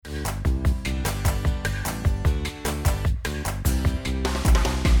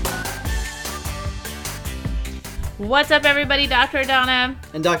What's up, everybody? Dr. Adana.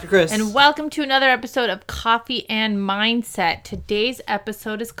 And Dr. Chris. And welcome to another episode of Coffee and Mindset. Today's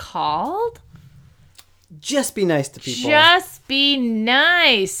episode is called... Just be nice to people. Just be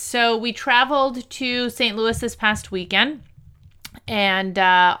nice. So we traveled to St. Louis this past weekend. And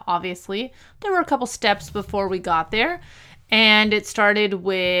obviously, there were a couple steps before we got there. And it started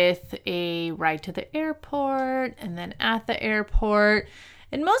with a ride to the airport and then at the airport.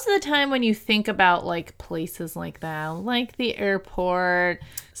 And most of the time when you think about like places like that, like the airport,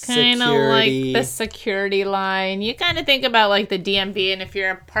 kind of like the security line, you kind of think about like the DMV. And if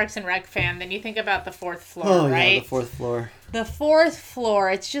you're a Parks and Rec fan, then you think about the fourth floor, right? Yeah, the fourth floor. The fourth floor,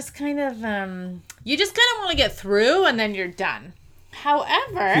 it's just kind of, you just kind of want to get through and then you're done.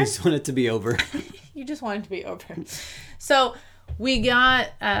 However... You just want it to be over. You just want it to be over. So we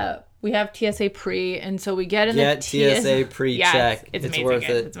got... we have TSA pre, and so we get in the TSA pre-check. It's amazing, worth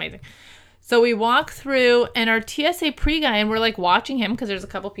it. It's amazing. So we walk through, and our TSA pre guy, and we're like watching him because there's a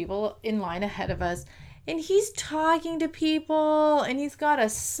couple people in line ahead of us, and he's talking to people, and he's got a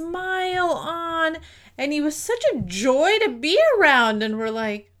smile on, and he was such a joy to be around, and we're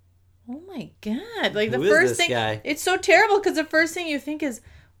like, oh my God. Like Who the first is this thing, guy? It's so terrible because the first thing you think is,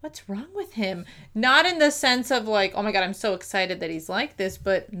 what's wrong with him? Not in the sense of like, oh my God, I'm so excited that he's like this,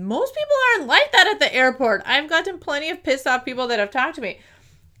 but most people aren't like that at the airport. I've gotten plenty of pissed off people that have talked to me.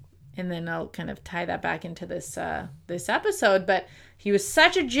 And then I'll kind of tie that back into this episode, but he was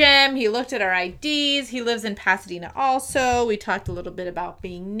such a gem. He looked at our IDs. He lives in Pasadena also. We talked a little bit about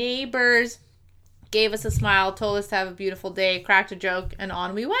being neighbors, gave us a smile, told us to have a beautiful day, cracked a joke, and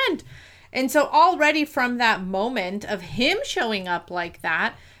on we went. And so already from that moment of him showing up like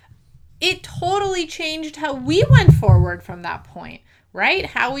that, it totally changed how we went forward from that point, right?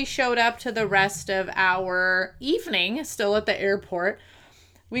 How we showed up to the rest of our evening, still at the airport.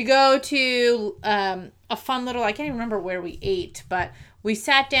 We go to a fun little, I can't even remember where we ate, but we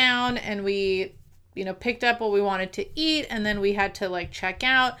sat down and we, picked up what we wanted to eat, and then we had to like check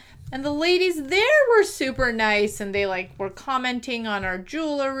out. And the ladies there were super nice, and they like were commenting on our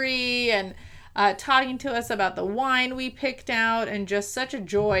jewelry and talking to us about the wine we picked out, and just such a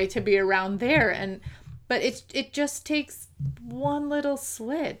joy to be around there. But it just takes one little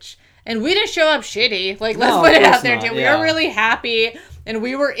switch. And we didn't show up shitty. Like, let's put it out there, too. We were really happy, and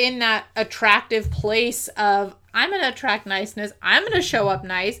we were in that attractive place of, I'm going to attract niceness. I'm going to show up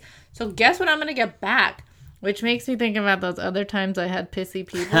nice. So guess what I'm going to get back? Which makes me think about those other times I had pissy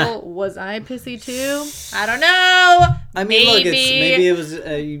people. Was I pissy too? I don't know. I mean, look, maybe it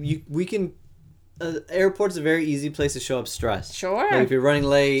was. We can. Airport's a very easy place to show up stress. Sure. Like if you're running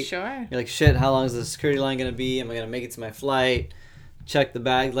late. Sure. You're like, shit. How long is the security line gonna be? Am I gonna make it to my flight? Check the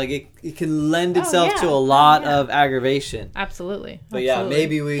bag. Like it can lend itself to a lot of aggravation. Absolutely. But yeah,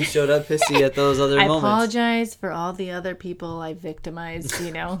 maybe we showed up pissy at those other moments. I apologize for all the other people I victimized,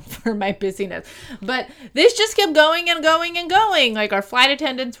 for my busyness. But this just kept going and going and going. Like our flight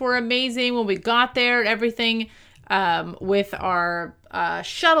attendants were amazing when we got there. Everything with our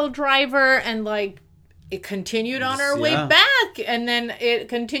shuttle driver, and like it continued on our way back, and then it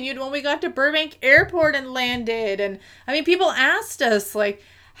continued when we got to Burbank Airport and landed. And I mean, people asked us like,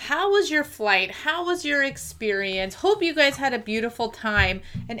 how was your flight? How was your experience? Hope you guys had a beautiful time.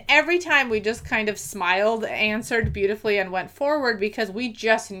 And every time we just kind of smiled, answered beautifully, and went forward, because we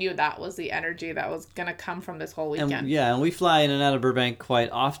just knew that was the energy that was going to come from this whole weekend. And we fly in and out of Burbank quite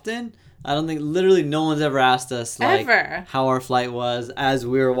often. I don't think, literally no one's ever asked us like how our flight was as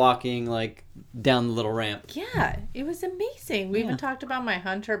we were walking like down the little ramp. Yeah, it was amazing. We even talked about my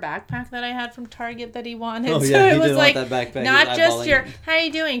Hunter backpack that I had from Target that he wanted. Oh, so yeah, it was like that backpack. Not just your, how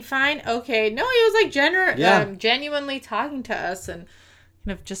you doing? Fine? Okay. No, he was like genuinely talking to us and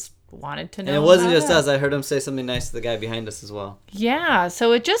kind of just wanted to know. And it wasn't just us. I heard him say something nice to the guy behind us as well. Yeah,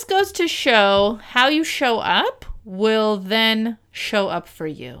 so it just goes to show how you show up will then show up for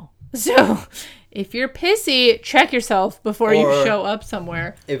you. So if you're pissy, check yourself before you show up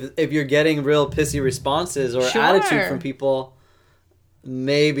somewhere. If you're getting real pissy responses or attitude from people,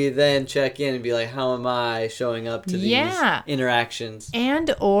 maybe then check in and be like, how am I showing up to these interactions?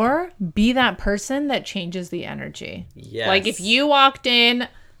 And or be that person that changes the energy. Yes. Like if you walked in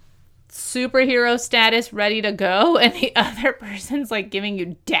superhero status, ready to go, and the other person's like giving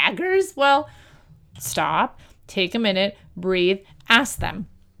you daggers, well, stop, take a minute, breathe, ask them.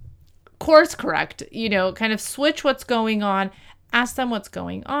 Course correct, kind of switch what's going on, ask them what's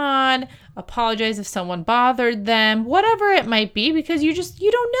going on, apologize if someone bothered them, whatever it might be, because you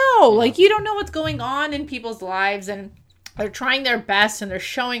don't know. Like, you don't know what's going on in people's lives, and they're trying their best and they're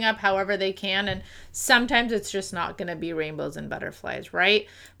showing up however they can. And sometimes it's just not going to be rainbows and butterflies, right?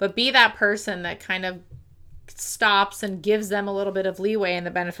 But be that person that kind of stops and gives them a little bit of leeway and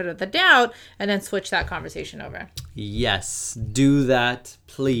the benefit of the doubt, and then switch that conversation over. Yes, do that,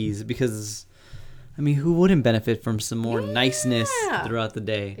 please, because I mean, who wouldn't benefit from some more niceness throughout the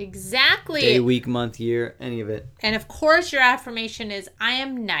day? Exactly. Day, week, month, year, any of it. And of course, your affirmation is, I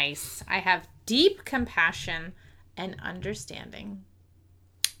am nice. I have deep compassion and understanding.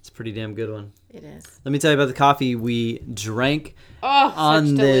 It's a pretty damn good one. It is. Let me tell you about the coffee we drank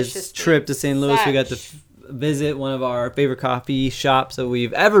on this trip to St. Louis. We got to visit one of our favorite coffee shops that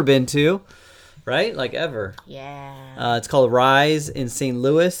we've ever been to. Right? Like ever. Yeah. It's called Rise in St.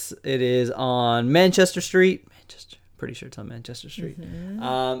 Louis. It is on Manchester Street. Pretty sure it's on Manchester Street. Mm-hmm.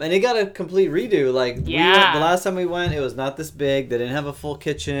 And it got a complete redo. Like, the last time we went, it was not this big. They didn't have a full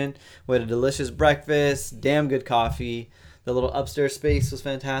kitchen. We had a delicious breakfast. Damn good coffee. The little upstairs space was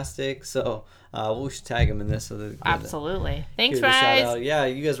fantastic. So we should tag them in this. Absolutely. Thanks, Rise. Yeah,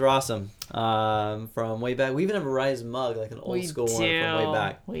 you guys were awesome. From way back. We even have a Rise mug, like an old school one from way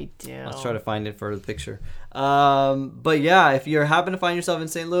back. We do. I'll try to find it for the picture. But yeah, if you happen to find yourself in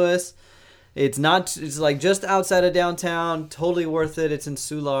St. Louis, it's like just outside of downtown. Totally worth it. It's in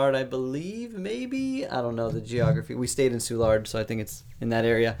Soulard, I believe, maybe. I don't know the geography. We stayed in Soulard, so I think it's in that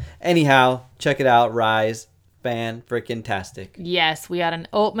area. Anyhow, check it out, Rise. Fan-freaking-tastic. Yes, we had an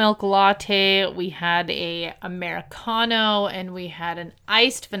oat milk latte, we had a Americano, and we had an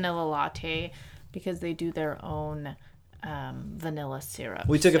iced vanilla latte because they do their own vanilla syrup.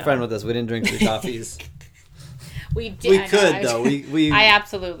 We took a friend with us. We didn't drink 3 coffees. We did. We could, though. I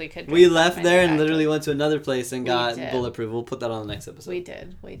absolutely could. We left there and literally went to another place and got Bulletproof. We'll put that on the next episode. We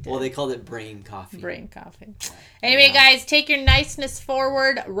did. Well, they called it Brain Coffee. Brain Coffee. Anyway, guys, take your niceness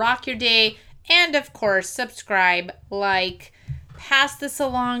forward, rock your day, and, of course, subscribe, like, pass this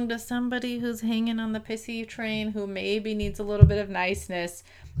along to somebody who's hanging on the pissy train who maybe needs a little bit of niceness.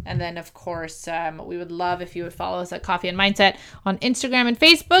 And then, of course, we would love if you would follow us at Coffee and Mindset on Instagram and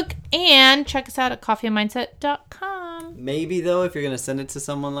Facebook. And check us out at coffeeandmindset.com. Maybe, though, if you're going to send it to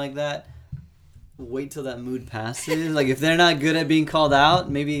someone like that, wait till that mood passes. Like, if they're not good at being called out,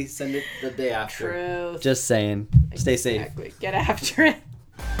 maybe send it the day after. True. Just saying. Stay safe. Get after it.